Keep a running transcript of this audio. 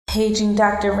Paging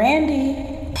Dr.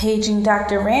 Randy. Paging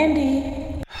Dr.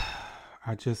 Randy.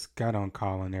 I just got on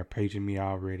call and they're paging me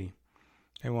already.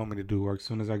 They want me to do work as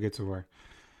soon as I get to work.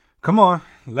 Come on,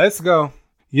 let's go.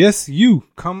 Yes, you,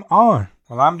 come on.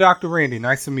 Well, I'm Dr. Randy.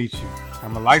 Nice to meet you.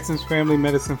 I'm a licensed family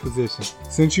medicine physician.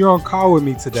 Since you're on call with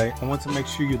me today, I want to make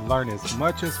sure you learn as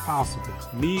much as possible.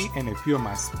 Me and a few of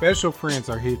my special friends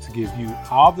are here to give you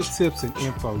all the tips and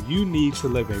info you need to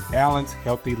live a balanced,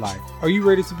 healthy life. Are you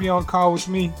ready to be on call with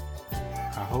me?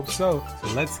 I hope so. So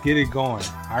let's get it going.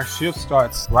 Our shift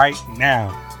starts right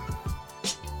now.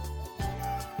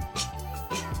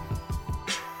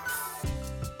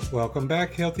 Welcome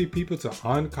back, healthy people, to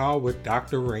On Call with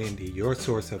Dr. Randy, your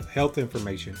source of health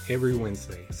information every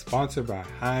Wednesday, sponsored by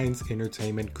Heinz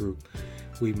Entertainment Group.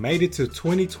 We made it to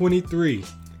 2023.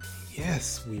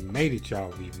 Yes, we made it,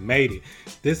 y'all. We made it.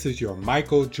 This is your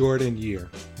Michael Jordan year.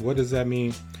 What does that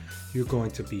mean? You're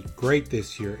going to be great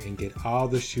this year and get all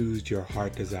the shoes your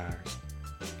heart desires.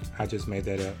 I just made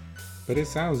that up, but it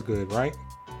sounds good, right?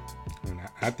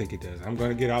 I think it does. I'm going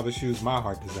to get all the shoes my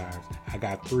heart desires. I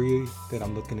got 3 that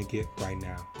I'm looking to get right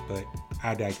now, but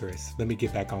I digress. Let me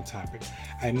get back on topic.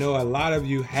 I know a lot of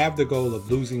you have the goal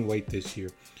of losing weight this year.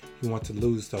 You want to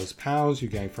lose those pounds you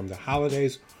gained from the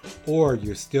holidays, or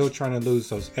you're still trying to lose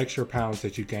those extra pounds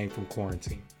that you gained from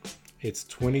quarantine. It's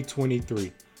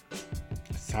 2023.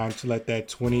 It's time to let that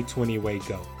 2020 weight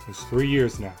go. It's 3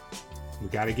 years now. We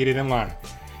got to get it in line.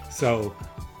 So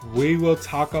we will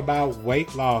talk about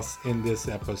weight loss in this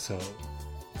episode.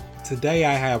 Today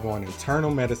I have on internal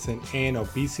medicine and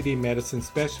obesity medicine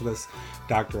specialist,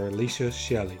 Dr. Alicia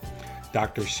Shelley.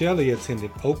 Dr. Shelley attended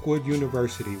Oakwood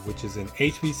University, which is an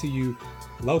HBCU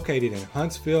located in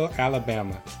Huntsville,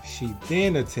 Alabama. She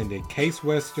then attended Case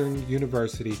Western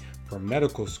University for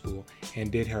medical school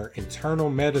and did her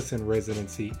internal medicine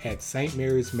residency at St.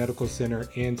 Mary's Medical Center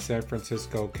in San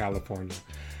Francisco, California.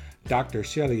 Dr.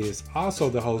 Shelley is also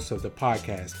the host of the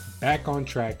podcast, Back on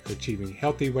Track, Achieving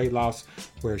Healthy Weight Loss,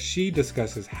 where she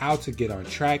discusses how to get on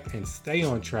track and stay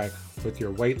on track with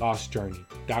your weight loss journey.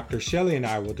 Dr. Shelley and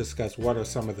I will discuss what are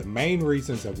some of the main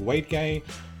reasons of weight gain,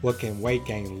 what can weight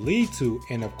gain lead to,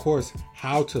 and of course,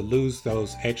 how to lose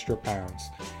those extra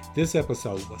pounds. This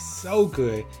episode was so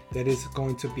good that it's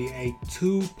going to be a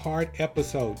 2-part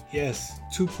episode. Yes,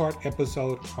 2-part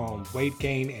episode on weight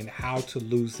gain and how to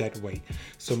lose that weight.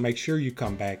 So make sure you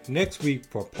come back next week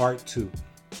for part 2.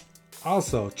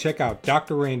 Also, check out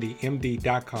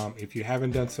drrandymd.com if you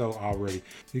haven't done so already.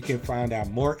 You can find out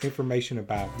more information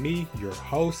about me, your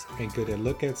host, and get a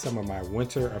look at some of my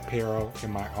winter apparel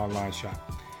in my online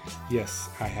shop. Yes,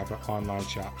 I have an online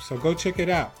shop, so go check it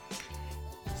out.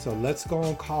 So let's go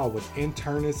on call with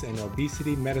internist and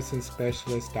obesity medicine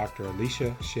specialist, Dr.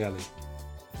 Alicia Shelley.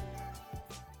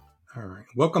 All right.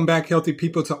 Welcome back, healthy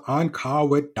people, to On Call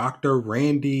with Dr.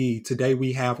 Randy. Today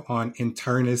we have on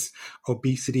internist,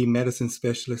 obesity medicine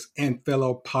specialist, and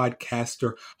fellow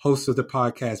podcaster, host of the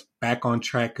podcast, Back on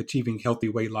Track, Achieving Healthy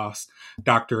Weight Loss,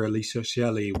 Dr. Alicia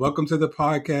Shelley. Welcome to the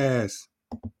podcast.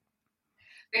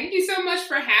 Thank you so much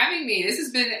for having me.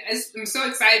 I'm so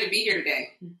excited to be here today.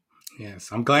 Yes,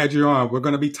 I'm glad you're on. We're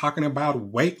going to be talking about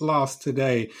weight loss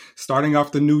today, starting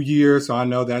off the new year. So I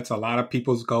know that's a lot of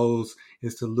people's goals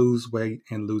is to lose weight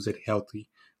and lose it healthily.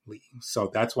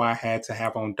 So that's why I had to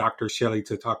have on Dr. Shelley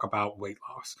to talk about weight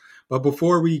loss. But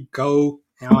before we go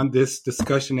on this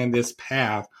discussion and this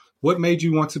path, what made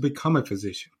you want to become a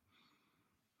physician?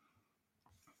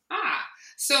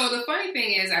 So the funny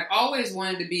thing is I've always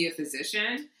wanted to be a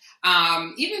physician,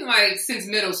 even since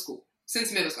middle school.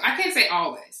 I can't say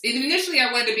always. Initially,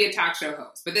 I wanted to be a talk show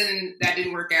host, but then that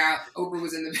didn't work out. Oprah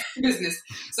was in the business.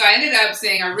 So I ended up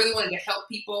saying I really wanted to help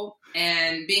people,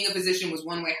 and being a physician was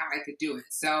one way how I could do it.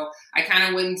 So I kind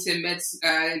of went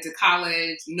into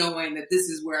college knowing that this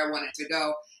is where I wanted to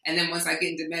go. And then once I get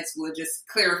into med school, it just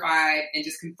clarified and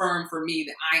just confirmed for me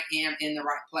that I am in the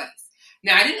right place.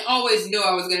 Now, I didn't always know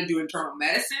I was going to do internal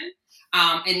medicine.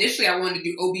 Initially, I wanted to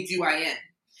do OBGYN.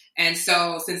 And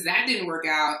so since that didn't work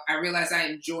out, I realized I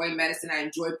enjoy medicine. I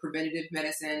enjoy preventative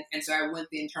medicine. And so I went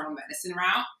the internal medicine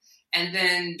route. And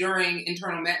then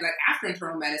after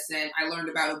internal medicine, I learned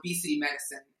about obesity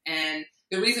medicine. And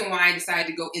the reason why I decided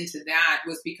to go into that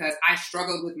was because I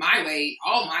struggled with my weight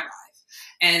all my life.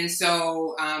 And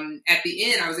so at the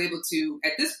end, at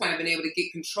this point, I've been able to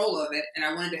get control of it. And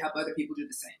I wanted to help other people do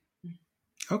the same.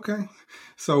 Okay.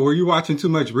 So were you watching too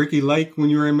much Ricki Lake when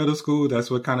you were in middle school? That's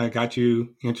what kind of got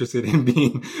you interested in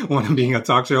being a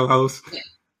talk show host?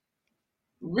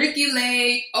 Ricky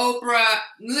Lake, Oprah.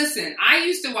 Listen, I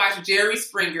used to watch Jerry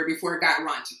Springer before it got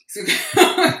raunchy.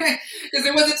 Because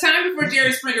there was a time before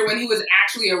Jerry Springer when he was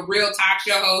actually a real talk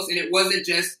show host, and it wasn't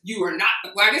just, you are not,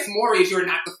 well, I guess Maury is you're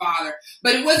not the father,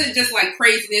 but it wasn't just like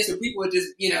craziness where people were just,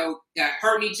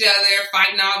 hurting each other,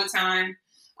 fighting all the time.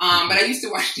 But I used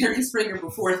to watch Jerry Springer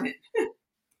before then.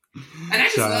 And I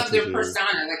just love their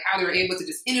persona, like how they were able to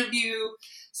just interview.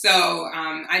 So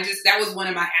that was one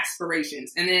of my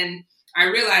aspirations. And then I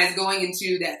realized going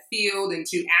into that field,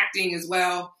 into acting as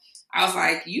well, I was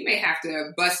like, you may have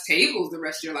to bust tables the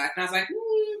rest of your life. And I was like,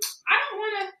 I don't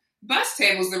want to bust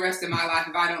tables the rest of my life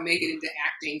if I don't make it into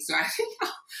acting. So I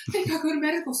think I'll go to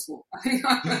medical school.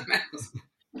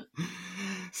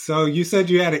 So you said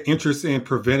you had an interest in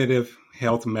preventative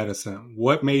health medicine.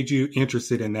 What made you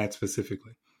interested in that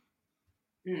specifically?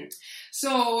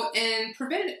 So in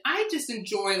preventative, I just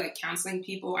enjoy like counseling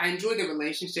people. I enjoy the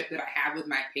relationship that I have with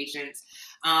my patients.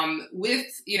 With,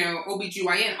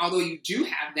 OBGYN, although you do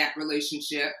have that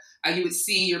relationship, you would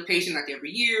see your patient like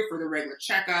every year for the regular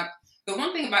checkup. The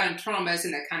one thing about internal medicine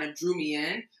that kind of drew me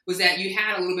in was that you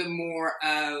had a little bit more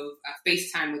of a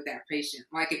face time with that patient.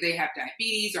 Like if they have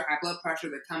diabetes or high blood pressure,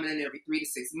 they're coming in every 3 to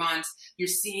 6 months. You're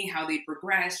seeing how they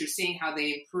progress. You're seeing how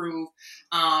they improve.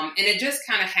 And it just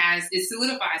kind of it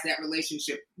solidifies that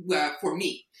relationship for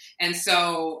me. And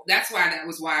so that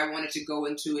was why I wanted to go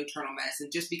into internal medicine,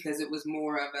 just because it was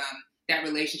more of that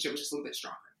relationship was just a little bit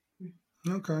stronger.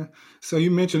 Okay. So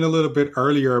you mentioned a little bit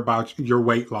earlier about your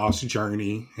weight loss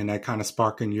journey and that kind of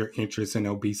sparking your interest in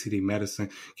obesity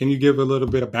medicine. Can you give a little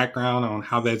bit of background on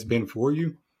how that's been for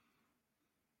you?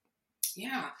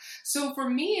 Yeah. So for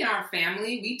me and our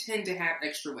family, we tend to have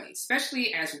extra weight,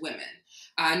 especially as women.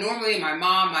 Normally my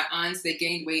mom, my aunts, they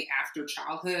gained weight after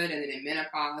childhood and then in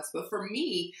menopause. But for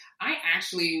me, I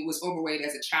actually was overweight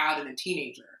as a child and a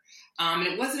teenager. And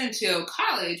it wasn't until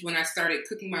college when I started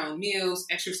cooking my own meals,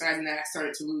 exercising, that I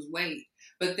started to lose weight.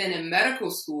 But then in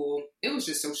medical school, it was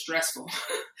just so stressful.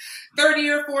 Third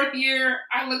year, fourth year,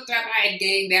 I looked up, I had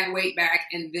gained that weight back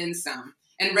and then some.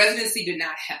 And residency did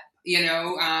not help.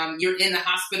 You're in the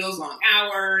hospitals, long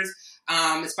hours.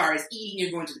 As far as eating,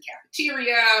 you're going to the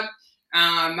cafeteria.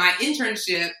 My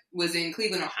internship was in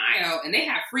Cleveland, Ohio, and they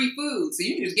have free food, so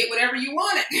you can just get whatever you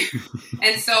wanted.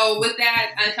 And so with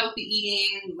that unhealthy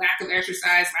eating, lack of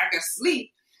exercise, lack of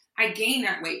sleep, I gained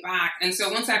that weight back. And so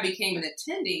once I became an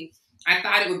attending, I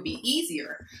thought it would be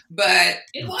easier, but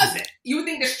it wasn't. You would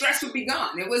think the stress would be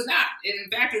gone. It was not.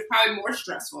 In fact, it was probably more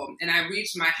stressful, and I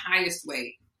reached my highest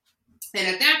weight. And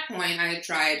at that point, I had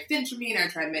tried phentermine, I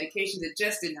tried medications. It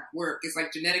just did not work. It's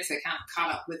like genetics had kind of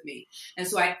caught up with me. And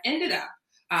so I ended up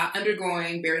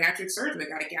undergoing bariatric surgery. I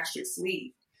got a gastric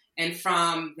sleeve. And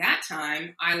from that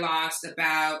time, I lost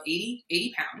about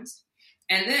 80 pounds.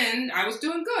 And then I was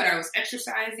doing good. I was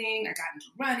exercising. I got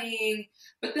into running.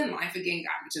 But then life again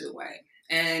got into the way.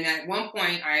 And at one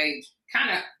point, I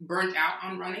kind of burnt out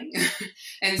on running.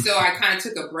 And so I kind of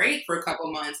took a break for a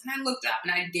couple months. And I looked up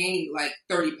and I gained like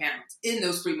 30 pounds in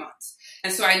those 3 months.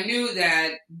 And so I knew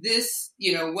that this,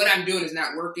 what I'm doing is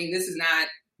not working. This is not,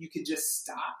 you could just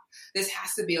stop. This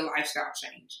has to be a lifestyle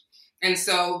change. And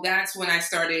so that's when I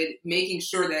started making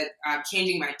sure that I'm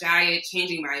changing my diet,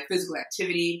 changing my physical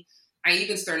activity. I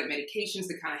even started medications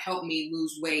to kind of help me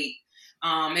lose weight.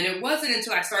 And it wasn't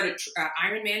until I started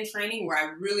Ironman training where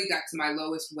I really got to my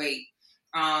lowest weight.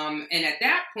 And at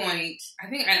that point, I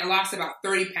think I lost about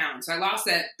 30 pounds. So I lost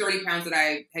that 30 pounds that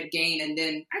I had gained, and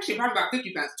then actually probably about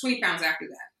 50 pounds, 20 pounds after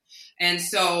that. And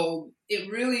so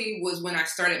it really was when I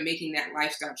started making that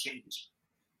lifestyle change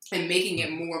and making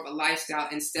it more of a lifestyle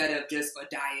instead of just a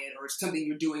diet or something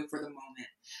you're doing for the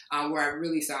moment, where I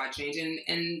really saw a change.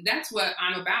 And that's what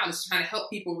I'm about, is trying to help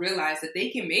people realize that they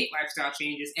can make lifestyle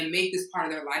changes and make this part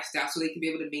of their lifestyle so they can be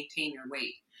able to maintain their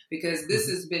weight. Because this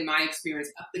has been my experience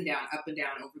up and down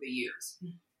over the years.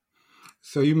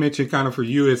 So you mentioned kind of for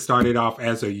you, it started off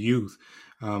as a youth.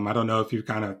 I don't know if you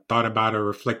kind of thought about or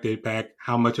reflected back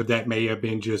how much of that may have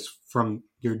been just from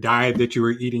your diet that you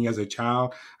were eating as a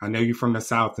child. I know you're from the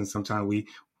South, and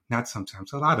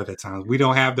a lot of the times, we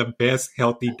don't have the best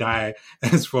healthy diet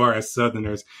as far as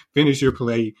Southerners. Finish your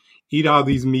plate, eat all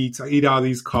these meats, eat all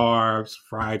these carbs,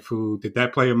 fried food. Did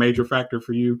that play a major factor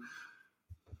for you?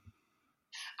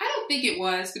 I don't think it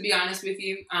was, to be honest with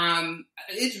you.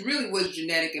 It really was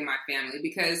genetic in my family,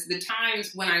 because the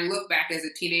times when I look back as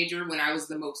a teenager, when I was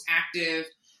the most active,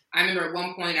 I remember at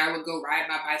one point I would go ride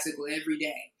my bicycle every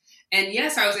day. And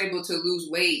yes, I was able to lose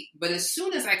weight, but as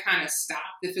soon as I kind of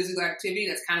stopped the physical activity,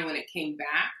 that's kind of when it came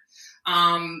back.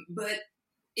 But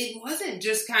it wasn't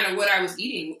just kind of what I was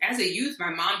eating. As a youth, my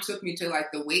mom took me to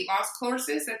like the weight loss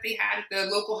courses that they had at the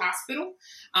local hospital,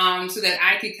 so that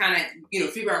I could kind of,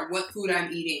 figure out what food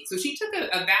I'm eating. So she took a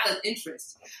valid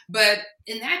interest. But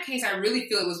in that case, I really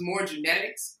feel it was more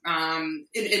genetics,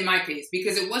 in my case,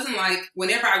 because it wasn't like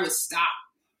whenever I would stop,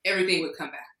 everything would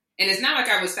come back. And it's not like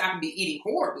I would stop and be eating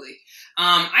horribly.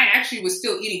 I actually was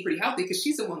still eating pretty healthy because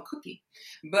she's the one cooking.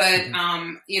 But,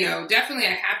 definitely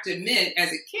I have to admit, as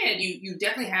a kid, you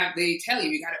definitely they tell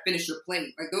you got to finish your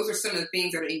plate. Like those are some of the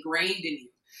things that are ingrained in you.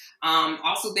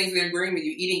 Also things that are ingrained with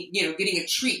you eating, getting a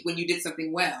treat when you did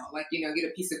something well, like, get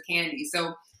a piece of candy.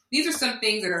 So these are some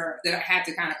things that I had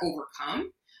to kind of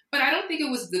overcome. But I don't think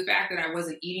it was the fact that I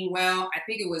wasn't eating well. I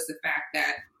think it was the fact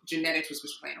that genetics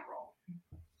was playing a role.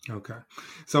 Okay.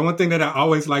 So one thing that I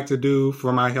always like to do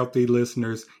for my healthy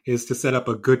listeners is to set up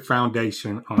a good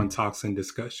foundation on toxin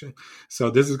discussion. So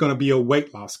this is going to be a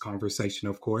weight loss conversation,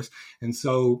 of course. And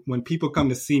so when people come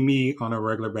to see me on a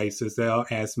regular basis, they'll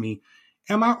ask me,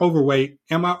 am I overweight?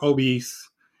 Am I obese?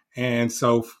 And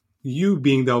so you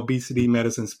being the obesity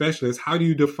medicine specialist, how do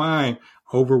you define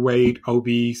overweight,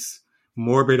 obese,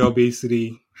 morbid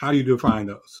obesity? How do you define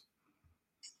those?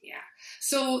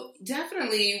 So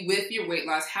definitely with your weight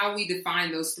loss, how we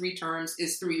define those three terms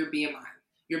is through your BMI,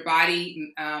 your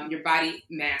body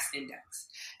mass index.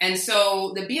 And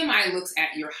so the BMI looks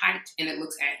at your height and it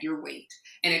looks at your weight,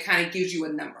 and it kind of gives you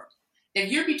a number.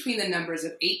 If you're between the numbers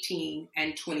of 18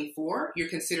 and 24, you're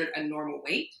considered a normal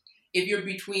weight. If you're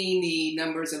between the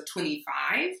numbers of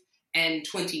 25 and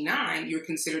 29, you're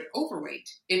considered overweight.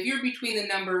 If you're between the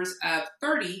numbers of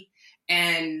 30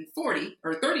 and 40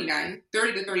 or 30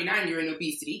 to 39, you're in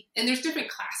obesity. And there's different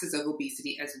classes of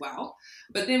obesity as well.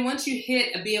 But then once you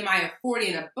hit a BMI of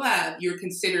 40 and above, you're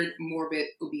considered morbid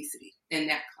obesity in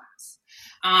that class.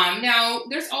 Now,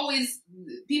 there's always,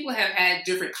 people have had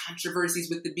different controversies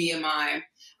with the BMI.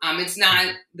 It's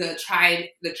not it's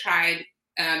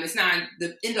not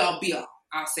the end all be all,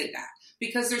 I'll say that,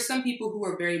 because there's some people who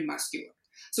are very muscular.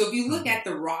 So if you look at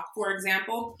The Rock, for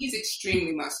example, he's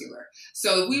extremely muscular.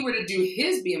 So if we were to do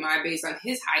his BMI based on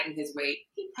his height and his weight,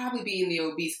 he'd probably be in the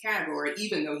obese category,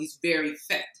 even though he's very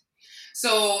fit.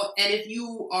 So, and if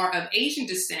you are of Asian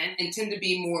descent and tend to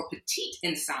be more petite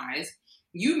in size,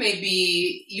 you may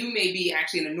be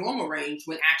actually in a normal range,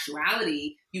 when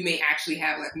actuality, you may actually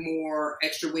have like more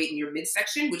extra weight in your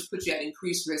midsection, which puts you at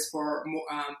increased risk for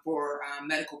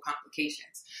medical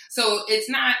complications. So it's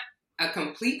not a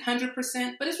complete 100%,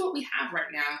 but it's what we have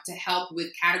right now to help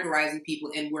with categorizing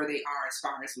people and where they are as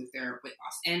far as with their weight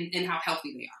loss and how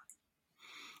healthy they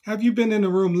are. Have you been in the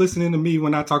room listening to me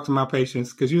when I talk to my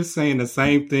patients? Because you're saying the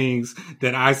same things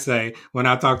that I say when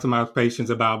I talk to my patients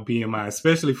about BMI,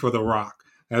 especially for The Rock.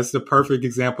 That's the perfect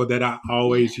example that I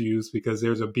always use, because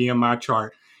there's a BMI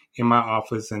chart in my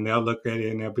office and they'll look at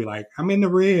it and they'll be like, I'm in the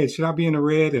red. Should I be in the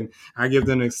red? And I give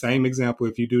them the same example.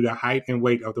 If you do the height and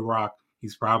weight of The Rock,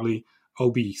 he's probably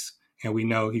obese, and we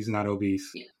know he's not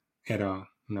obese at all.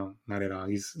 No, not at all.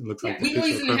 He looks like we know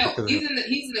he's in the health. He's in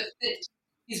the fit.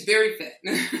 He's very fit.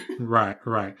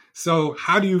 Right. So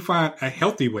how do you find a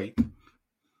healthy weight?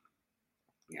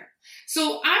 Yeah.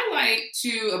 So I like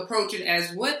to approach it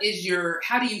as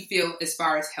how do you feel as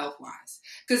far as health wise?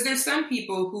 Because there's some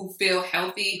people who feel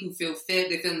healthy, who feel fit,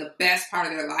 they feel in the best part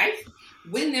of their life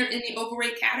when they're in the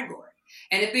overweight category.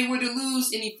 And if they were to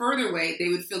lose any further weight, they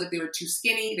would feel that they were too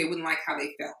skinny. They wouldn't like how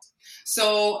they felt.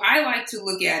 So I like to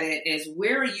look at it as,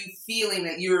 where are you feeling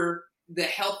that you're the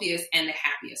healthiest and the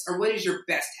happiest? Or what is your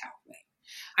best health weight?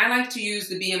 I like to use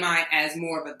the BMI as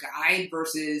more of a guide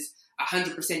versus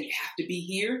 100% you have to be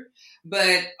here.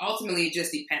 But ultimately, it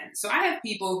just depends. So I have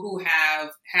people who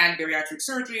have had bariatric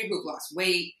surgery, who've lost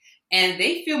weight, and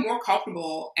they feel more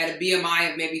comfortable at a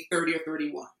BMI of maybe 30 or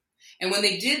 31. And when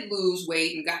they did lose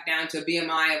weight and got down to a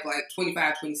BMI of like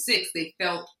 25, 26, they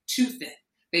felt too thin.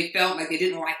 They felt like they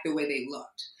didn't like the way they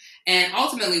looked. And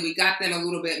ultimately, we got them a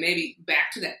little bit maybe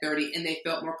back to that 30, and they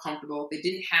felt more comfortable. They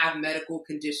didn't have medical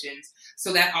conditions.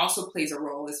 So that also plays a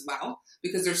role as well,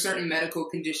 because there's certain medical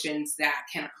conditions that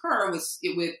can occur with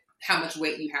how much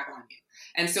weight you have on you.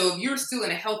 And so if you're still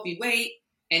in a healthy weight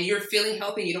and you're feeling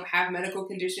healthy and you don't have medical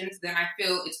conditions, then I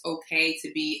feel it's okay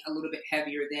to be a little bit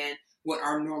heavier than what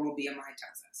our normal BMI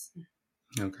tells us.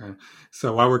 Okay.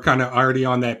 So while we're kind of already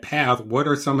on that path, what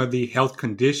are some of the health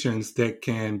conditions that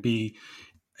can be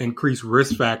increased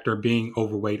risk factor being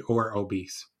overweight or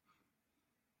obese?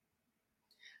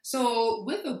 So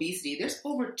with obesity, there's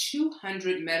over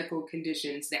 200 medical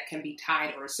conditions that can be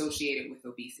tied or associated with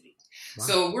obesity. Wow.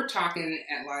 So we're talking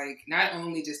at like not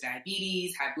only just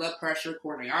diabetes, high blood pressure,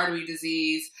 coronary artery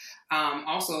disease,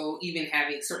 also even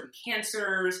having certain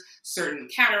cancers, certain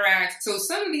cataracts. So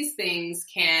some of these things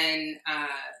can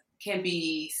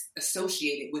be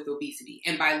associated with obesity.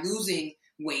 And by losing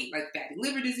weight, like fatty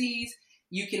liver disease,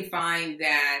 you can find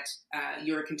that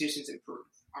your conditions improve.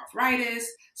 Arthritis.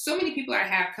 So many people I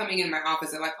have coming in my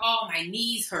office are like, oh, my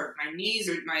knees hurt. My knees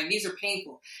are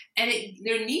painful. And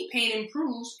their knee pain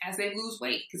improves as they lose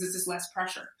weight because it's just less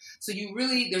pressure. So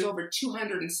there's over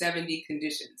 270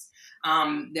 conditions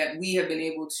that we have been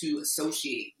able to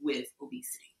associate with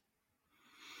obesity.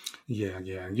 Yeah.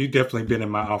 You've definitely been in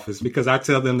my office because I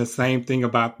tell them the same thing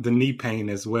about the knee pain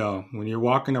as well. When you're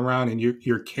walking around and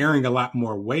you're carrying a lot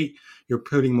more weight, you're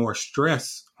putting more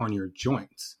stress on your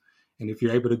joints. And if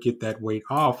you're able to get that weight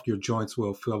off, your joints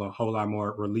will feel a whole lot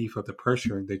more relief of the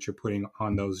pressure that you're putting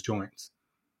on those joints.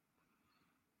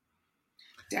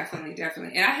 Definitely.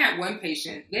 And I had one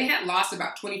patient, they had lost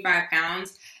about 25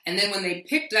 pounds. And then when they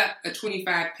picked up a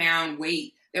 25-pound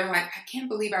weight, they were like, I can't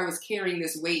believe I was carrying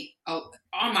this weight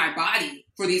on my body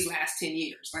for these last 10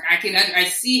 years. Like I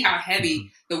see how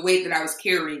heavy the weight that I was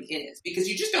carrying is because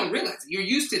you just don't realize it. You're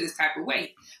used to this type of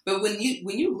weight. But when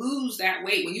you lose that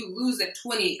weight, when you lose that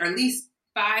 20 or at least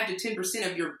 5 to 10%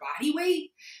 of your body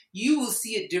weight, you will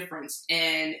see a difference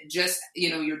in just,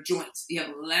 your joints. You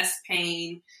have less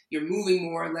pain, you're moving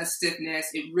more, less stiffness.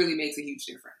 It really makes a huge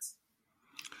difference.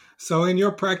 So in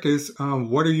your practice,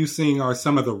 what are you seeing are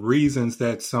some of the reasons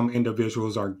that some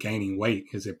individuals are gaining weight?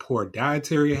 Is it poor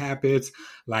dietary habits,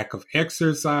 lack of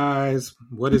exercise?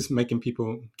 What is making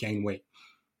people gain weight?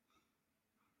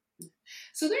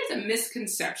 So there's a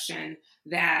misconception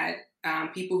that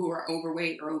people who are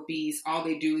overweight or obese, all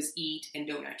they do is eat and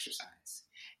don't exercise.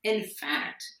 In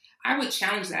fact, I would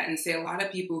challenge that and say a lot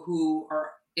of people who are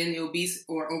in the obese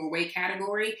or overweight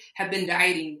category have been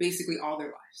dieting basically all their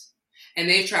lives. And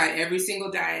they've tried every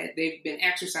single diet, they've been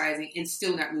exercising and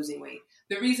still not losing weight.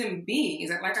 The reason being is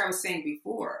that, like I was saying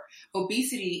before,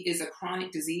 obesity is a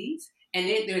chronic disease and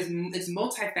it's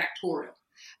multifactorial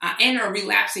and a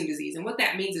relapsing disease. And what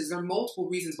that means is there are multiple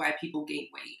reasons why people gain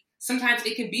weight. Sometimes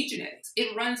it can be genetics.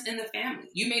 It runs in the family.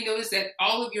 You may notice that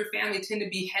all of your family tend to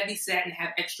be heavy set and have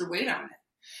extra weight on them.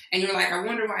 And you're like, I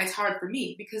wonder why it's hard for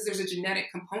me, because there's a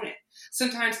genetic component.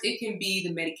 Sometimes it can be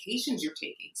the medications you're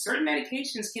taking. Certain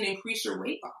medications can increase your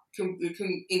weight loss, can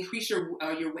increase your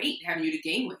weight, having you to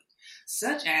gain weight,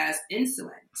 such as insulin,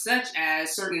 such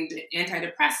as certain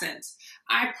antidepressants.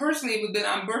 I personally have been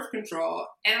on birth control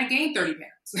and I gained 30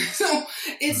 pounds. So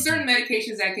it's certain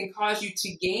medications that can cause you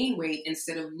to gain weight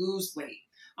instead of lose weight.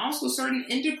 Also, certain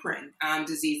endocrine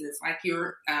diseases like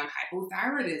your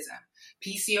hypothyroidism,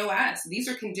 PCOS. These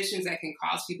are conditions that can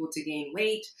cause people to gain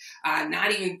weight,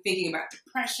 not even thinking about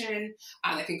depression,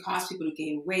 that can cause people to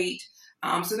gain weight.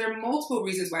 So there are multiple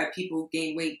reasons why people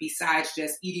gain weight besides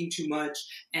just eating too much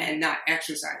and not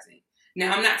exercising.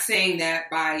 Now, I'm not saying that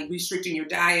by restricting your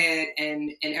diet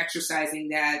and exercising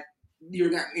that you're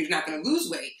not going to lose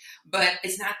weight, but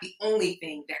it's not the only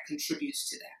thing that contributes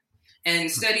to that.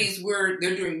 And studies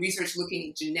they're doing research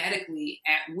looking genetically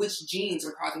at which genes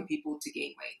are causing people to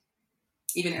gain weight,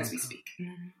 even as we speak.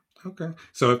 Okay.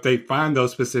 So if they find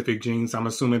those specific genes, I'm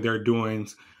assuming they're doing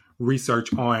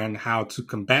research on how to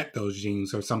combat those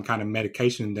genes or some kind of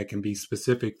medication that can be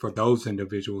specific for those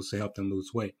individuals to help them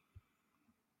lose weight.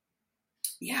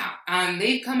 Yeah,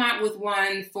 they've come out with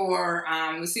one for,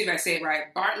 let's see if I say it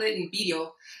right, Bartlett and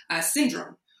Biedl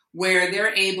syndrome, where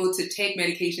they're able to take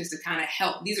medications to kind of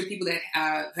help. These are people that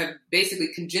have basically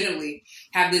congenitally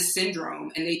have this syndrome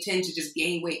and they tend to just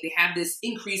gain weight. They have this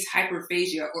increased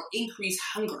hyperphagia or increased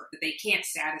hunger that they can't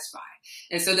satisfy.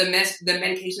 And so the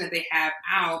medication that they have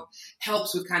out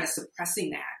helps with kind of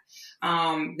suppressing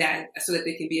that so that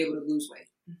they can be able to lose weight.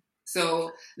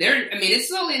 So it's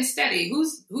slowly and steady.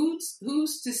 Who's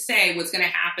to say what's going to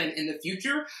happen in the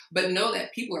future, but know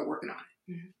that people are working on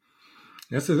it. Mm-hmm.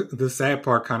 That's the sad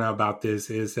part kind of about this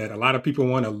is that a lot of people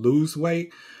want to lose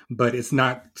weight, but it's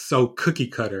not so cookie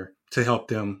cutter to help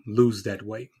them lose that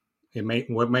weight.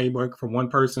 What may work for one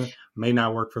person may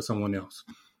not work for someone else.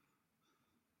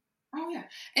 Oh yeah.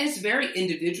 And it's very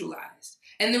individualized.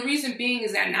 And the reason being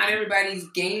is that not everybody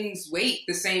gains weight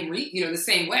the same way.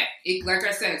 Like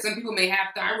I said, some people may have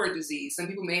thyroid disease. Some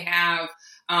people may have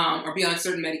or be on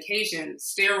certain medications,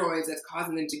 steroids that's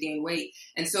causing them to gain weight.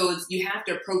 And so you have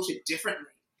to approach it differently.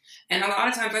 And a lot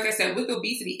of times, like I said, with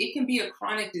obesity, it can be a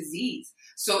chronic disease.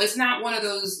 So it's not one of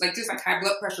those, just like high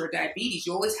blood pressure or diabetes,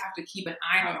 you always have to keep an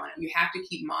eye out on it. You have to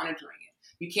keep monitoring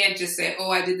it You can't just say, oh,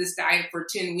 I did this diet for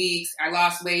 10 weeks, I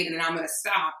lost weight, and then I'm going to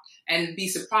stop and be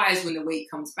surprised when the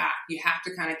weight comes back. You have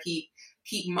to kind of keep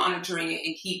monitoring it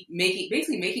and keep making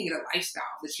it a lifestyle,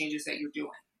 the changes that you're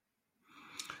doing.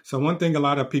 So one thing a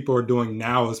lot of people are doing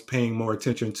now is paying more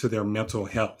attention to their mental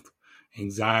health,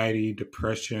 anxiety,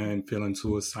 depression, feeling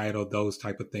suicidal, those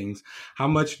type of things. How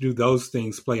much do those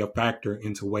things play a factor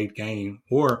into weight gain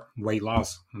or weight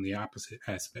loss on the opposite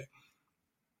aspect?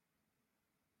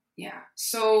 Yeah.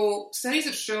 So studies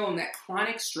have shown that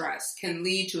chronic stress can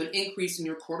lead to an increase in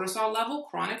your cortisol level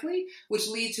chronically, which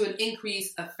leads to an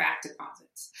increase of fat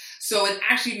deposits. So it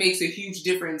actually makes a huge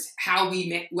difference how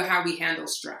we handle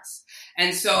stress.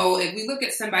 And so if we look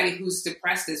at somebody who's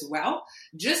depressed as well,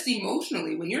 just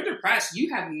emotionally, when you're depressed,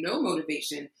 you have no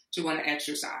motivation to want to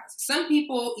exercise. Some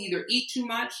people either eat too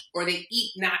much or they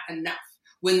eat not enough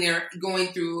when they're going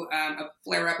through a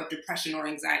flare-up of depression or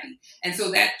anxiety. And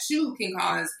so that too can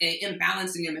cause an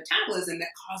imbalance in your metabolism that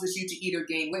causes you to either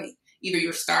gain weight. Either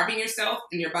you're starving yourself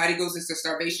and your body goes into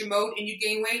starvation mode and you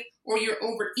gain weight, or you're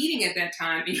overeating at that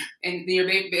time and your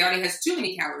body has too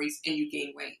many calories and you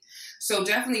gain weight. So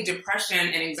definitely depression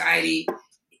and anxiety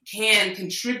can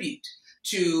contribute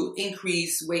to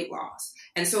increase weight loss.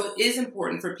 And so it is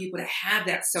important for people to have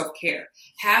that self-care,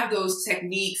 have those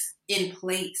techniques in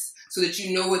place so that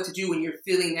you know what to do when you're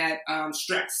feeling that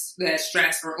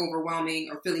stress or overwhelming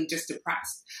or feeling just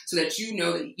depressed, so that you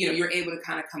know that you're able to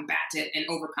kind of combat it and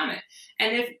overcome it.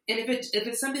 And if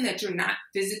it's something that you're not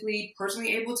physically,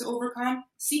 personally able to overcome,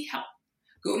 seek help.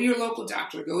 Go to your local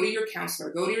doctor, go to your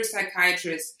counselor, go to your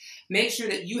psychiatrist. Make sure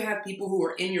that you have people who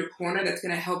are in your corner that's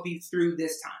going to help you through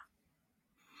this time.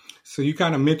 So you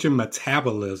kind of mentioned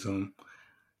metabolism.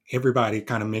 Everybody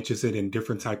kind of mentions it in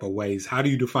different type of ways. How do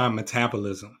you define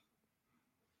metabolism?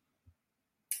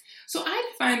 So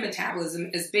I define metabolism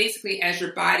as basically as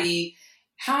your body,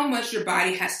 how much your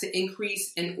body has to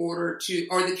increase in order to,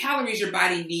 or the calories your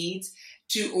body needs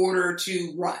to order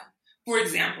to run. For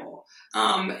example,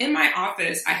 in my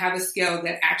office, I have a scale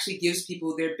that actually gives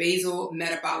people their basal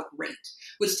metabolic rate,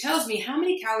 which tells me how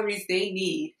many calories they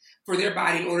need for their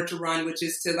body in order to run, which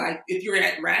is to, like, if you're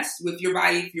at rest with your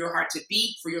body, for your heart to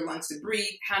beat, for your lungs to breathe,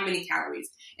 how many calories?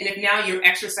 And if now you're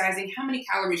exercising, how many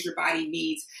calories your body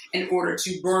needs in order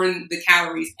to burn the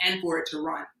calories and for it to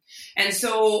run. And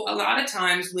so a lot of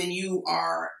times when you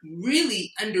are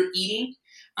really under eating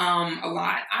a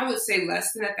lot, I would say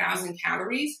less than 1,000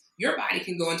 calories, your body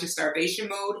can go into starvation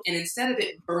mode. And instead of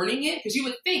it burning it, because you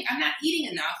would think, I'm not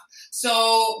eating enough,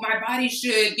 so my body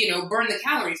should, burn the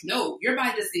calories. No, your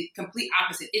body does the complete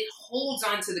opposite. It holds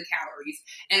on to the calories.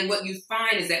 And what you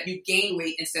find is that you gain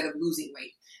weight instead of losing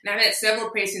weight. And I've had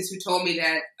several patients who told me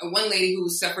that one lady who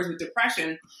suffers with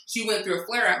depression, she went through a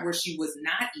flare-up where she was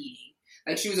not eating.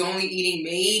 Like, she was only eating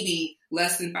maybe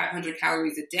less than 500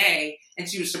 calories a day, and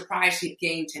she was surprised she had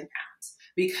gained 10 pounds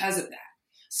because of that.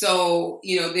 So,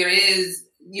 there is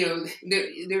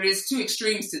two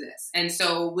extremes to this. And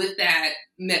so with that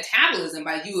metabolism,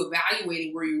 by you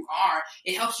evaluating where you are,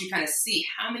 it helps you kind of see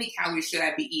how many calories should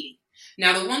I be eating.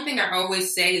 Now, the one thing I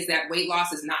always say is that weight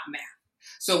loss is not math.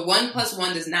 So 1 +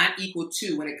 1 does not equal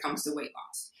 2 when it comes to weight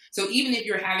loss. So even if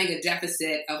you're having a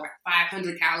deficit of like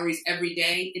 500 calories every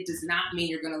day, it does not mean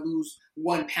you're going to lose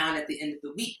 1 pound at the end of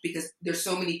the week, because there's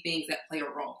so many things that play a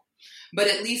role. But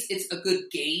at least it's a good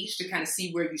gauge to kind of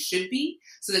see where you should be,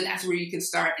 so that that's where you can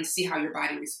start and see how your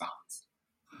body responds.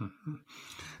 Mm-hmm.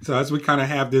 So as we kind of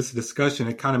have this discussion,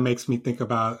 it kind of makes me think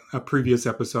about a previous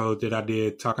episode that I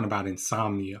did talking about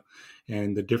insomnia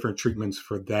and the different treatments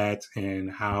for that,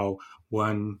 and how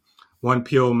one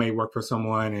pill may work for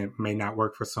someone and may not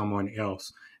work for someone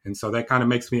else. And so that kind of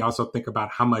makes me also think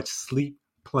about how much sleep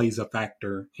plays a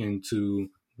factor into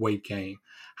weight gain.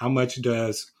 How much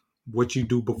does what you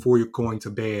do before you're going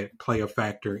to bed play a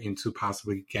factor into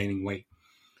possibly gaining weight?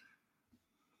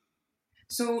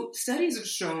 So studies have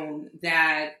shown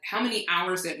that how many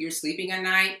hours that you're sleeping at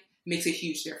night makes a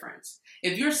huge difference.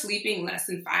 If you're sleeping less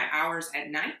than 5 hours at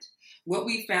night, what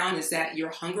we found is that your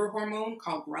hunger hormone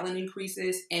called ghrelin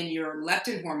increases, and your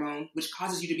leptin hormone, which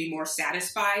causes you to be more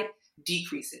satisfied,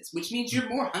 decreases, which means you're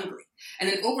more hungry. And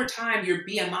then over time, your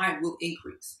BMI will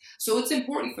increase. So it's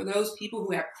important for those people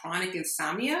who have chronic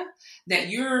insomnia that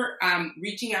you're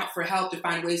reaching out for help to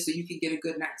find ways so you can get a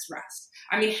good night's rest.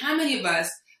 I mean, how many of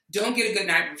us don't get a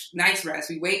good night's rest?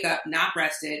 We wake up not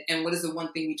rested, and what is the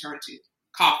one thing we turn to?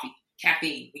 Coffee,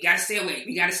 caffeine. We got to stay awake.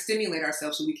 We got to stimulate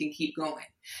ourselves so we can keep going.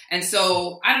 And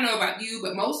so I don't know about you,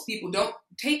 but most people don't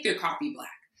take their coffee black.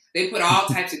 They put all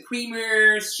types of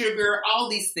creamers, sugar, all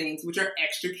these things, which are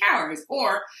extra calories.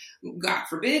 Or, God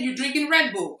forbid, you're drinking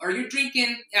Red Bull or you're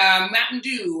drinking Mountain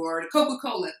Dew or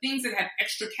Coca-Cola, things that have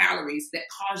extra calories that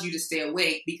cause you to stay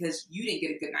awake because you didn't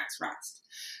get a good night's rest.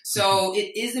 So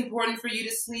it is important for you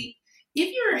to sleep.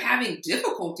 If you're having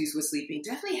difficulties with sleeping,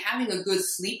 definitely having a good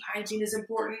sleep hygiene is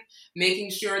important.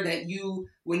 Making sure that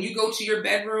when you go to your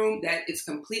bedroom, that it's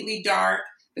completely dark,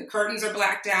 the curtains are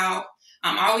blacked out.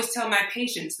 I always tell my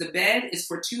patients the bed is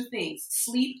for two things,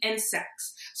 sleep and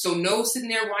sex. So no sitting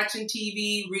there watching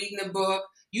TV, reading a book.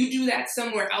 You do that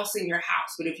somewhere else in your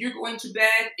house. But if you're going to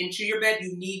bed, into your bed,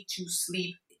 you need to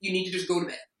sleep. You need to just go to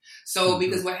bed. So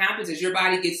because what happens is your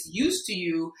body gets used to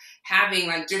you having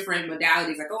like different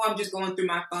modalities, like, oh, I'm just going through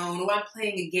my phone, or I'm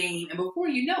playing a game. And before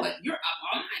you know it, you're up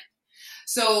all night.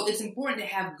 So it's important to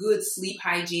have good sleep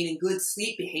hygiene and good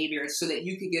sleep behavior so that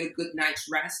you can get a good night's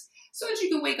rest so that you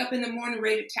can wake up in the morning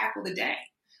ready to tackle the day.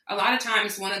 A lot of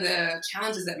times, one of the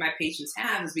challenges that my patients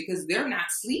have is because they're not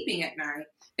sleeping at night,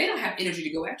 they don't have energy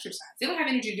to go exercise. They don't have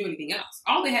energy to do anything else.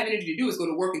 All they have energy to do is go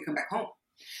to work and come back home.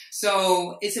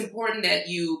 So it's important that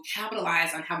you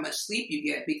capitalize on how much sleep you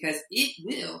get because it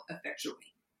will affect your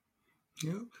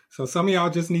weight. Yeah. So some of y'all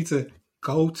just need to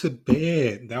go to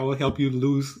bed. That will help you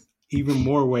lose even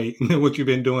more weight than what you've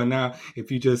been doing now.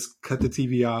 If you just cut the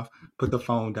TV off, put the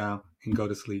phone down and go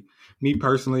to sleep. Me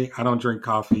personally, I don't drink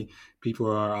coffee.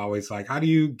 People are always like, how do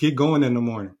you get going in the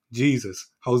morning? Jesus,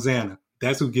 Hosanna.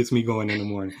 That's who gets me going in the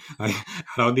morning. Like, I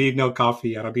don't need no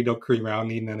coffee. I don't need no creamer. I don't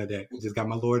need none of that. I just got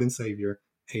my Lord and Savior.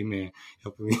 Amen.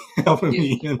 Helping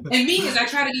me. And me is I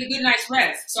try to get a good night's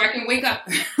rest so I can wake up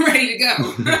ready to go.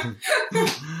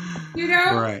 You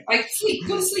know? Right. Like sleep,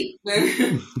 go to sleep.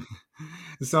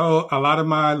 So a lot of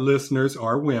my listeners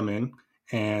are women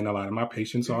and a lot of my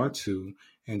patients are too.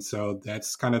 And so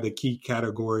that's kind of the key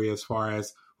category as far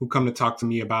as who come to talk to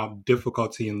me about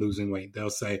difficulty in losing weight. They'll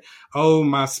say, oh,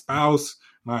 my spouse,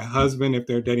 my husband, if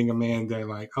they're dating a man, they're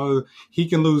like, oh, he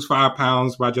can lose 5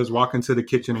 pounds by just walking to the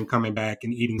kitchen and coming back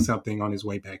and eating something on his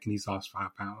way back. And he's lost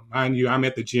 5 pounds. Mind you, I'm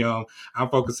at the gym. I'm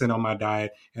focusing on my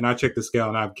diet and I check the scale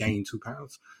and I've gained 2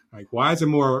 pounds. Like, why is it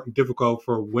more difficult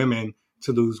for women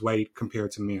to lose weight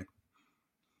compared to men?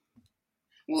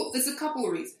 Well, there's a couple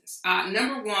of reasons.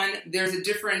 Number one, there's a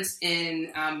difference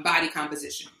in body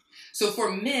composition. So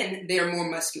for men, they're more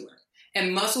muscular.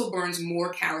 And muscle burns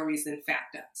more calories than fat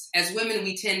does. As women,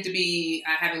 we tend to be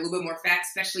having a little bit more fat,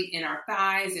 especially in our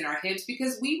thighs, in our hips,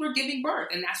 because we were giving birth,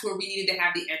 and that's where we needed to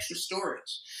have the extra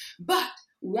storage. But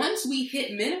once we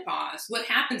hit menopause, what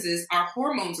happens is our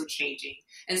hormones are changing.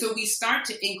 And so we start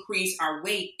to increase our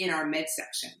weight in our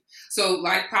midsection. So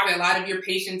like probably a lot of your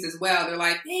patients as well, they're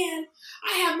like, man,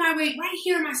 I have my weight right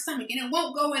here in my stomach and it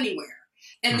won't go anywhere.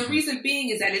 And the reason being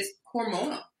is that it's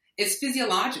hormonal. It's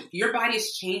physiologic. Your body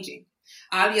is changing.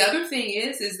 The other thing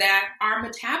is that our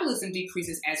metabolism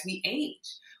decreases as we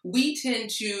age. We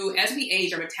tend to, as we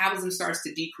age, our metabolism starts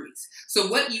to decrease. So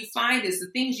what you find is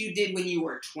the things you did when you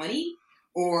were 20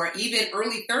 or even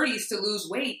early 30s to lose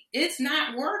weight, it's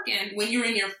not working when you're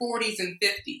in your 40s and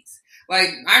 50s. Like,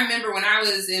 I remember when I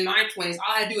was in my 20s,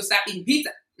 all I had to do was stop eating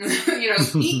pizza.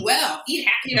 Eat well, eat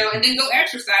happy, and then go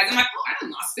exercise. I'm like, oh, I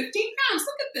done lost 15 pounds.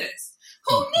 Look at this.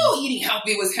 Who knew eating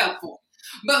healthy was helpful?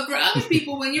 But for other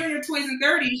people, when you're in your 20s and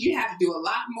 30s, you have to do a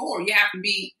lot more. You have to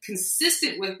be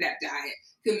consistent with that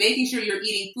diet, making sure you're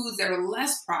eating foods that are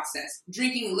less processed,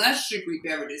 drinking less sugary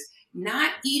beverages,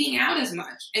 not eating out as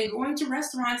much. And going to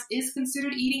restaurants is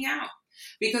considered eating out.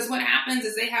 Because what happens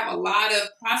is they have a lot of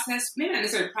processed, maybe not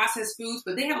necessarily processed foods,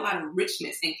 but they have a lot of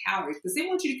richness in calories because they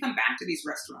want you to come back to these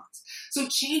restaurants. So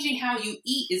changing how you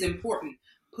eat is important.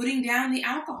 Putting down the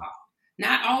alcohol.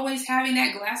 Not always having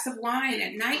that glass of wine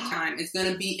at nighttime is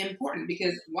going to be important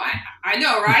because why? I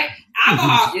know, right?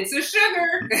 Alcohol, it's a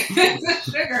sugar. It's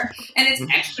a sugar and it's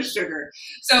extra sugar.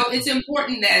 So it's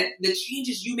important that the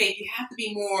changes you make, you have to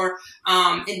be more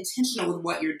intentional with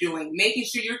what you're doing, making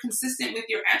sure you're consistent with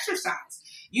your exercise.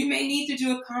 You may need to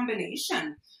do a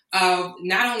combination of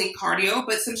not only cardio,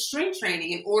 but some strength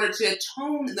training in order to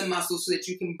tone the muscles so that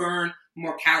you can burn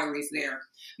more calories there.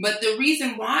 But the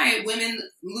reason why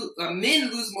men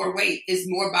lose more weight is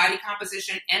more body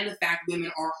composition and the fact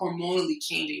women are hormonally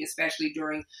changing, especially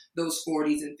during those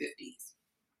 40s and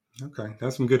 50s. Okay,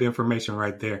 that's some good information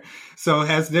right there. So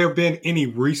has there been any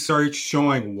research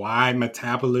showing why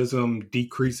metabolism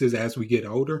decreases as we get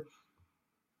older?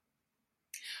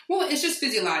 Well, it's just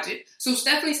physiologic. So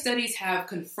definitely studies have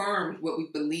confirmed what we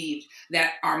believed,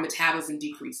 that our metabolism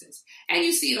decreases. And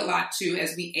you see it a lot too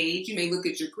as we age. You may look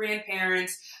at your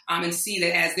grandparents and see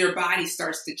that as their body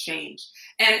starts to change.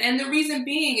 And the reason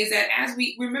being is that as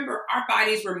we remember, our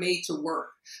bodies were made to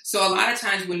work. So a lot of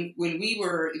times when we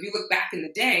were, if you look back in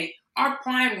the day, our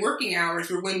prime working hours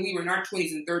were when we were in our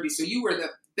 20s and 30s. So you were the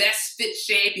best fit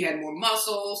shape, you had more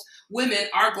muscles. Women,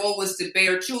 our goal was to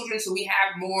bear children, so we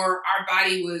have more, our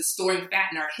body was storing fat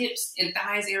in our hips and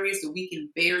thighs areas so we can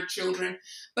bear children.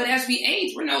 But as we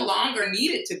age, we're no longer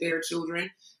needed to bear children.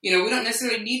 We don't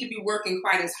necessarily need to be working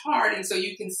quite as hard, and so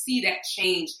you can see that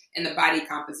change in the body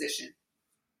composition.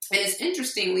 And it's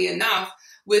interestingly enough,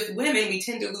 with women, we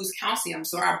tend to lose calcium,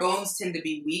 so our bones tend to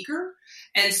be weaker.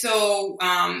 And so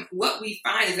what we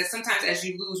find is that sometimes as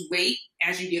you lose weight,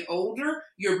 as you get older,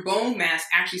 your bone mass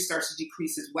actually starts to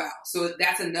decrease as well. So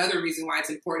that's another reason why it's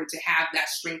important to have that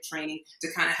strength training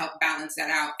to kind of help balance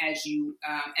that out as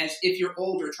if you're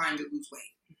older trying to lose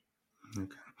weight.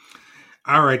 Okay.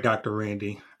 All right, Dr.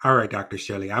 Randy. All right, Dr.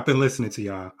 Shelley. I've been listening to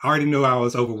y'all. I already knew I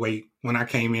was overweight when I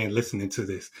came in listening to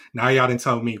this. Now y'all done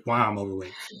told me why I'm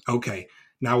overweight. Okay.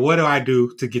 Now what do I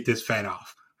do to get this fat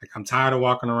off? Like, I'm tired of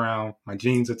walking around. My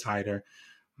jeans are tighter.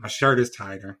 My shirt is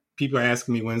tighter. People are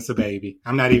asking me, when's the baby?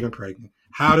 I'm not even pregnant.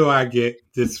 How do I get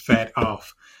this fat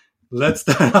off? Let's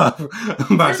start off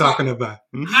by talking about.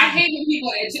 I hate when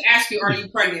people ask you, are you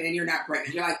pregnant? And you're not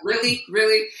pregnant. You're like, really?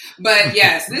 Really? But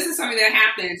yes, this is something that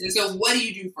happens. And so what do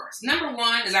you do first? Number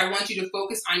one is I want you to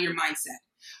focus on your mindset.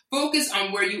 Focus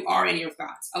on where you are in your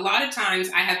thoughts. A lot of times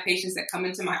I have patients that come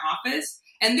into my office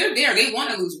and they're there. They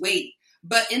want to lose weight.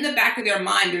 But in the back of their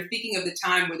mind, they're thinking of the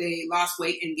time where they lost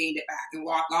weight and gained it back and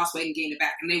lost weight and gained it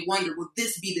back. And they wonder, will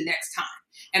this be the next time?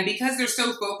 And because they're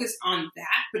so focused on that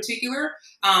particular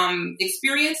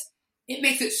experience, it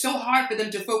makes it so hard for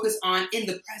them to focus on in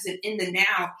the present, in the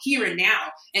now, here and now,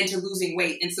 and to losing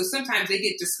weight. And so sometimes they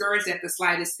get discouraged at the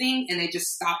slightest thing and they just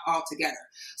stop altogether.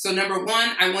 So number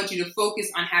one, I want you to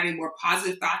focus on having more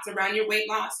positive thoughts around your weight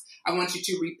loss. I want you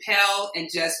to repel and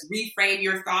just reframe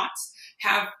your thoughts.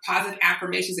 Have positive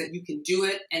affirmations that you can do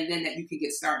it and then that you can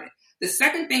get started. The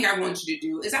second thing I want you to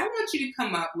do is I want you to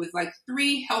come up with like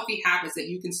 3 healthy habits that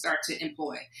you can start to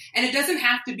employ. And it doesn't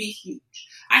have to be huge.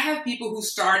 I have people who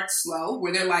start slow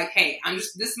where they're like, hey,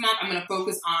 this month I'm going to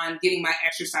focus on getting my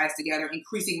exercise together,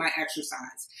 increasing my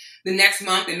exercise. The next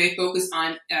month they may focus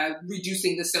on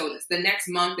reducing the sodas. The next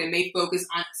month they may focus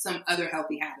on some other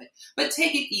healthy habit. But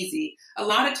take it easy. A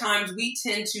lot of times we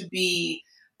tend to be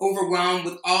overwhelmed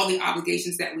with all the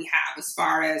obligations that we have as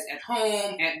far as at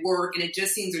home, at work, and it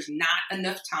just seems there's not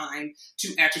enough time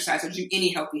to exercise or do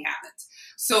any healthy habits.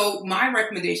 So my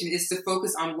recommendation is to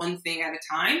focus on one thing at a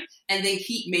time and then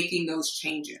keep making those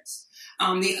changes.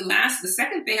 The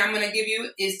second thing I'm going to give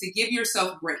you is to give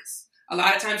yourself grace. A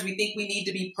lot of times we think we need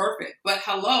to be perfect, but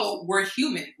hello, we're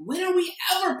human. When are we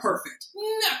ever perfect?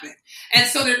 Nothing. And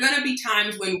so there are going to be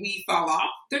times when we fall off.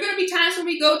 There are going to be times when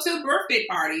we go to a birthday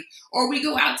party or we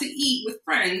go out to eat with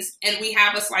friends and we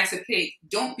have a slice of cake.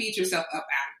 Don't beat yourself up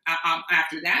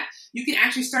after that. You can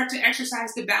actually start to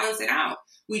exercise to balance it out.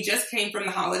 We just came from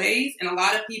the holidays and a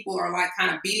lot of people are like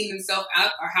kind of beating themselves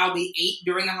up or how they ate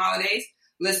during the holidays.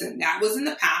 Listen, that was in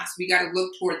the past. We got to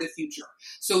look toward the future.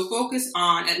 So focus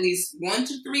on at least 1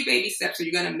 to 3 baby steps that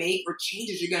you're going to make or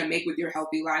changes you're going to make with your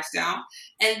healthy lifestyle.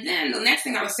 And then the next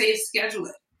thing I would say is schedule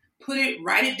it.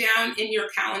 Write it down in your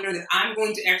calendar that I'm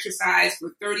going to exercise for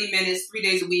 30 minutes, 3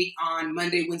 days a week on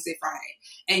Monday, Wednesday, Friday.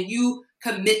 And you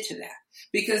commit to that.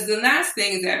 Because the last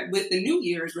thing is that with the New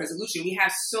Year's resolution, we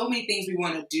have so many things we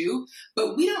want to do,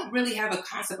 but we don't really have a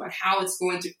concept on how it's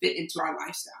going to fit into our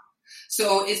lifestyle.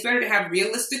 So it's better to have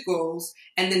realistic goals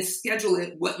and then schedule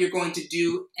it, what you're going to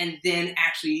do, and then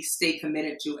actually stay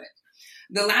committed to it.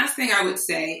 The last thing I would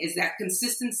say is that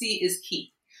consistency is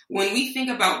key. When we think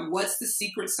about what's the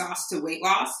secret sauce to weight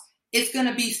loss, it's going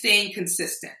to be staying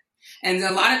consistent. And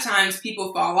a lot of times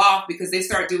people fall off because they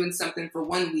start doing something for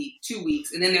 1 week, 2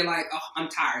 weeks, and then they're like, oh, I'm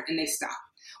tired, and they stop.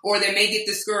 Or they may get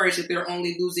discouraged if they're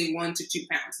only losing 1 to 2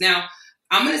 pounds. Now,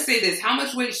 I'm going to say this. How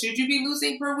much weight should you be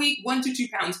losing per week? 1 to 2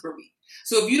 pounds per week.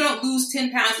 So if you don't lose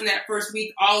 10 pounds in that first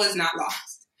week, all is not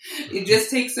lost. It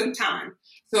just takes some time.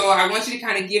 So I want you to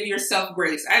kind of give yourself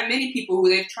grace. I have many people who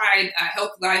they've tried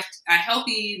a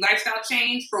healthy lifestyle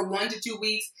change for 1 to 2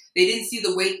 weeks. They didn't see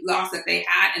the weight loss that they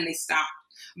had and they stopped.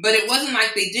 But it wasn't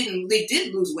like they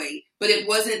did lose weight, but it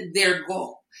wasn't their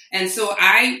goal. And so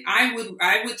I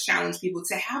would challenge people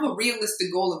to have a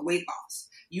realistic goal of weight loss.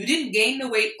 You didn't gain the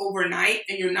weight overnight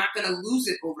and you're not going to lose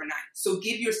it overnight. So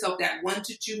give yourself that 1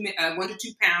 to 2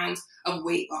 pounds of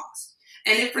weight loss.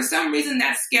 And if for some reason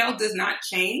that scale does not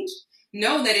change,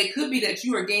 know that it could be that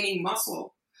you are gaining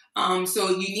muscle. So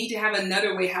you need to have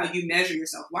another way how you measure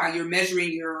yourself. While you're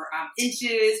measuring your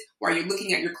inches, while you're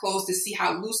looking at your clothes to see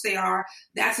how loose they are,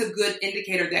 that's a good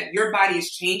indicator that your body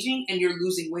is changing and you're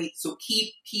losing weight. So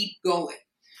keep going.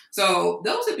 So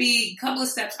those would be a couple of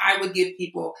steps I would give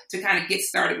people to kind of get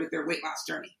started with their weight loss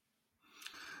journey.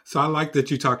 So I like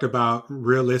that you talked about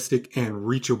realistic and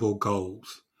reachable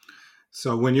goals.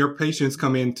 So when your patients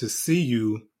come in to see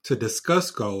you to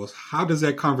discuss goals, how does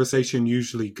that conversation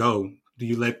usually go? Do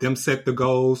you let them set the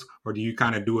goals, or do you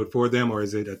kind of do it for them, or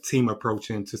is it a team approach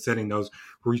into setting those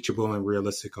reachable and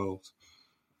realistic goals?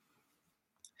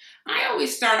 I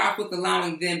always start off with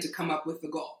allowing them to come up with the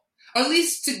goal, or at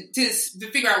least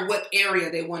to figure out what area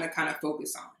they want to kind of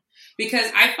focus on. Because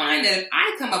I find that if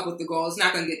I come up with the goal, it's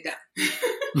not going to get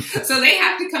done. So they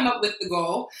have to come up with the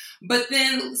goal. But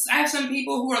then I have some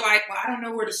people who are like, well, I don't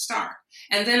know where to start.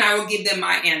 And then I will give them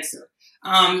my answer.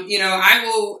 I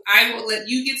will let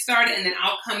you get started, and then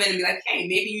I'll come in and be like, hey,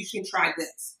 maybe you should try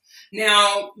this.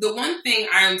 Now, the one thing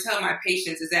I tell my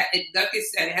patients is that like I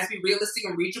said, it has to be realistic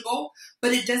and reachable,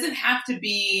 but it doesn't have to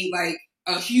be like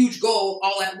a huge goal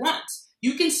all at once.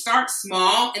 You can start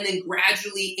small and then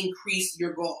gradually increase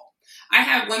your goal. I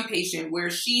have one patient where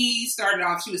she started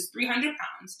off, she was 300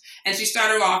 pounds, and she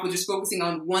started off with just focusing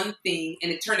on one thing,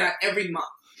 and it turned out every month.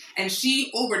 And she,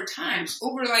 over time,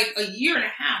 over like a year and a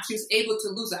half, she was able to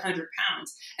lose 100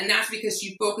 pounds. And that's because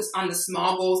she focused on the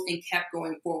small goals and kept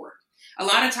going forward. A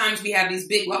lot of times we have these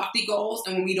big lofty goals,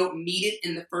 and when we don't meet it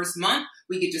in the first month,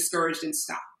 we get discouraged and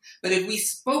stop. But if we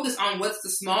focus on what's the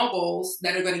small goals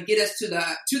that are going to get us to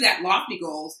that lofty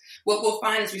goals, what we'll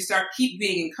find is we keep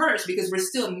being encouraged because we're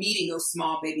still meeting those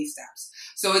small baby steps.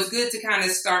 So it's good to kind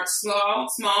of start small,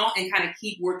 and kind of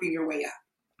keep working your way up.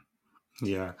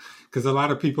 Yeah, because a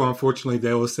lot of people, unfortunately,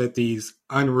 they will set these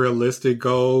unrealistic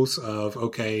goals of,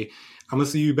 okay, I'm going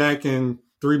to see you back in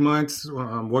 3 months.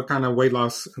 What kind of weight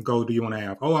loss goal do you want to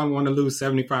have? Oh, I want to lose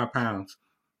 75 pounds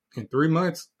in 3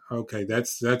 months. Okay,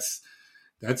 that's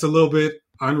a little bit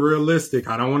unrealistic.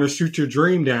 I don't want to shoot your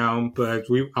dream down, but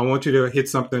I want you to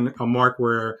hit a mark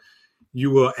where you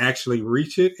will actually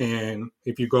reach it. And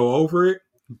if you go over it,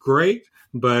 great.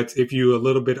 But if you're a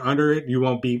little bit under it, you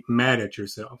won't be mad at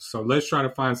yourself. So let's try to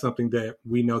find something that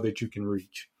we know that you can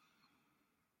reach.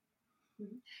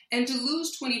 And to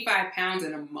lose 25 pounds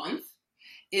in a month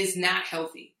is not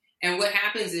healthy. And what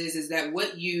happens is that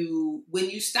when you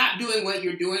stop doing what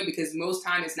you're doing, because most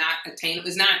time it's not attainable,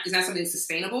 it's not something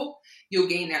sustainable, you'll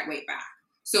gain that weight back.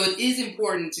 So it is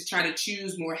important to try to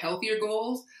choose more healthier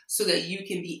goals so that you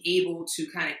can be able to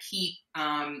kind of keep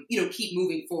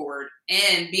moving forward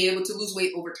and be able to lose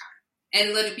weight over time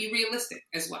and let it be realistic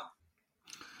as well.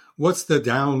 What's the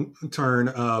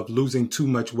downturn of losing too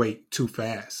much weight too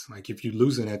fast? Like if you're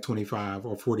losing at 25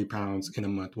 or 40 pounds in a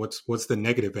month, what's the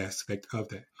negative aspect of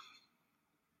that?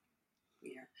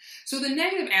 So the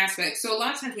negative aspect, so a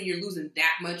lot of times when you're losing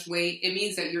that much weight, it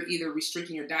means that you're either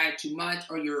restricting your diet too much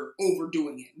or you're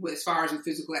overdoing it as far as your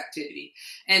physical activity.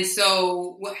 And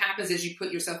so what happens is you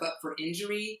put yourself up for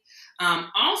injury.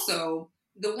 Also,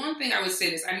 the one thing I would say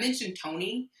is I mentioned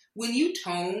toning. When you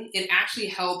tone, it actually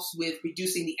helps with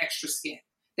reducing the extra skin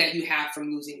that you have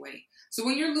from losing weight. So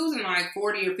when you're losing like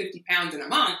 40 or 50 pounds in a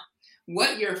month,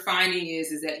 what you're finding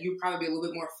is that you're probably a little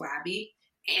bit more flabby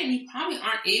and you probably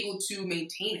aren't able to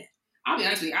maintain it. I'll be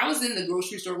honest with you. I was in the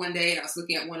grocery store one day and I was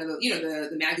looking at one of the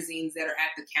magazines that are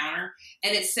at the counter,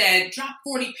 and it said drop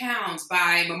 40 pounds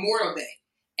by Memorial Day.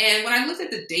 And when I looked at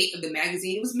the date of the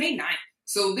magazine, it was May 9th.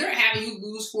 So they're having you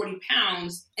lose 40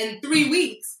 pounds in 3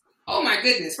 weeks. Oh my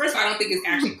goodness. First of all, I don't think it's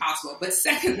actually possible. But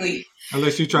secondly,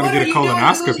 unless you're trying to get a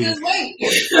colonoscopy.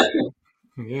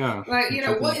 Yeah. Like,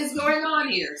 what is going on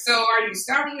here? So are you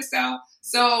starving yourself?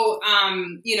 So,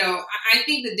 I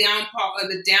think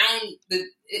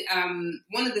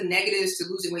one of the negatives to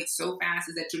losing weight so fast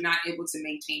is that you're not able to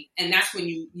maintain. And that's when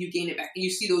you gain it back. And you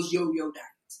see those yo-yo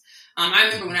diets. I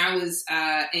remember when I was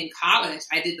in college,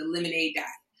 I did the lemonade diet,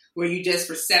 where you just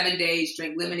for 7 days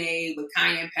drink lemonade with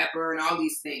cayenne pepper and all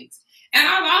these things. And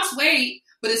I lost weight,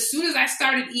 but as soon as I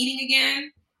started eating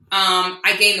again,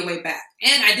 I gained the weight back.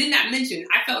 And I did not mention,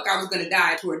 I felt like I was going to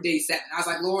die toward day 7. I was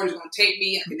like, Lord, it's going to take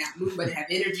me. I could not move, but I have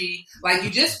energy. Like, you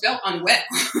just felt unwell.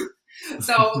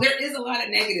 So there is a lot of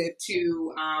negative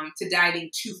to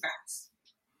dieting too fast.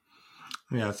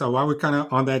 Yeah. So while we're kind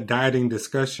of on that dieting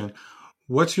discussion,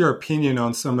 what's your opinion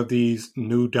on some of these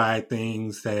new diet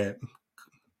things that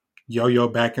yo-yo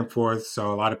back and forth?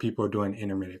 So a lot of people are doing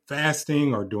intermittent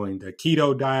fasting or doing the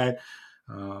keto diet.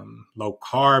 Low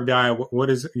carb diet. What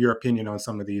is your opinion on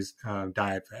some of these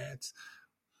diet fads?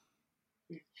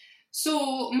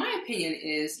 So my opinion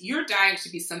is your diet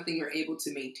should be something you're able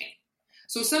to maintain.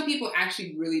 So some people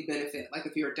actually really benefit. Like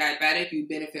if you're a diabetic, you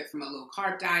benefit from a low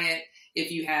carb diet. If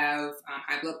you have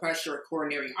high blood pressure or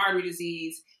coronary artery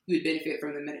disease, you would benefit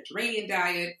from the Mediterranean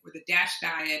diet or the DASH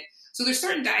diet. So there's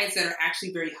certain diets that are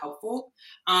actually very helpful.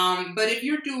 But if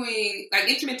you're doing like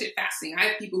intermittent fasting, I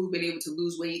have people who've been able to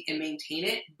lose weight and maintain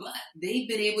it, but they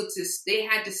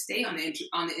had to stay on the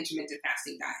intermittent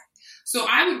fasting diet. So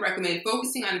I would recommend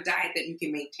focusing on a diet that you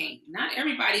can maintain. Not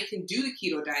everybody can do the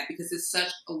keto diet because it's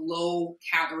such a low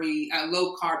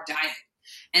carb diet.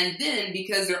 And then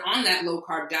because they're on that low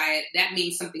carb diet, that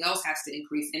means something else has to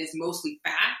increase, and it's mostly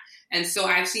fat. And so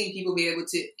I've seen people be able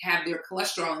to have their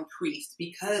cholesterol increased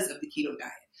because of the keto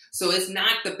diet. So it's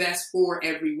not the best for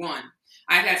everyone.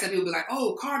 I've had some people be like,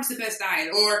 oh, carbs the best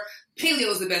diet, or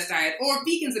paleo is the best diet, or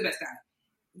vegan's the best diet.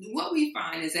 What we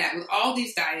find is that with all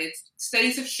these diets,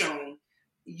 studies have shown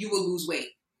you will lose weight.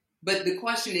 But the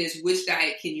question is, which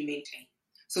diet can you maintain?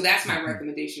 So that's my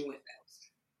recommendation with those.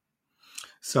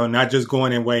 So not just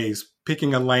going in ways,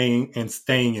 picking a lane and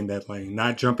staying in that lane,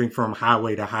 not jumping from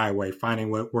highway to highway,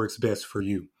 finding what works best for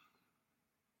you.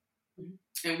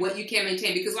 And what you can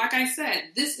maintain. Because like I said,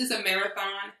 this is a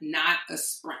marathon, not a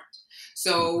sprint.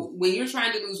 So when you're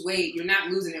trying to lose weight, you're not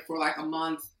losing it for like a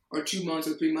month or 2 months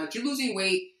or 3 months. You're losing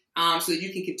weight so that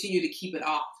you can continue to keep it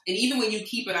off. And even when you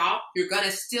keep it off, you're going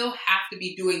to still have to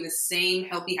be doing the same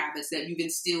healthy habits that you've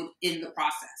instilled in the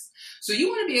process. So you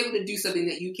want to be able to do something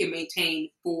that you can maintain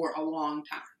for a long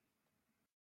time.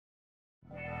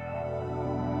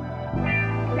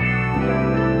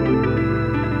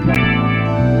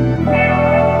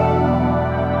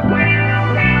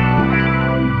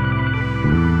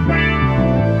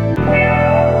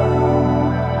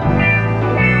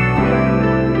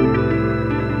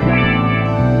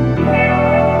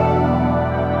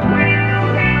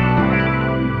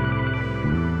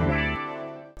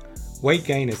 Weight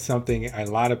gain is something a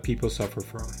lot of people suffer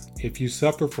from. If you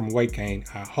suffer from weight gain,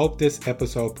 I hope this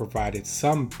episode provided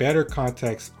some better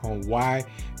context on why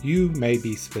you may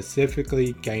be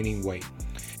specifically gaining weight.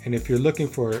 And if you're looking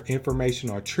for information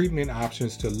or treatment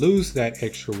options to lose that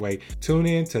extra weight, tune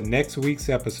in to next week's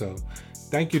episode.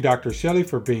 Thank you, Dr. Shelley,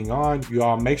 for being on. You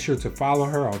all make sure to follow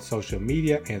her on social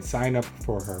media and sign up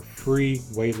for her free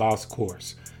weight loss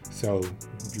course. So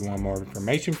if you want more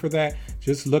information for that,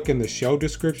 just look in the show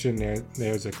description there.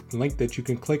 There's a link that you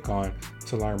can click on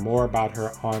to learn more about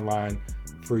her online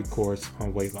free course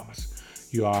on weight loss.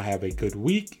 You all have a good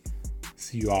week.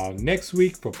 See you all next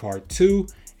week for part 2.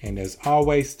 And as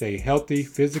always, stay healthy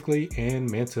physically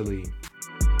and mentally.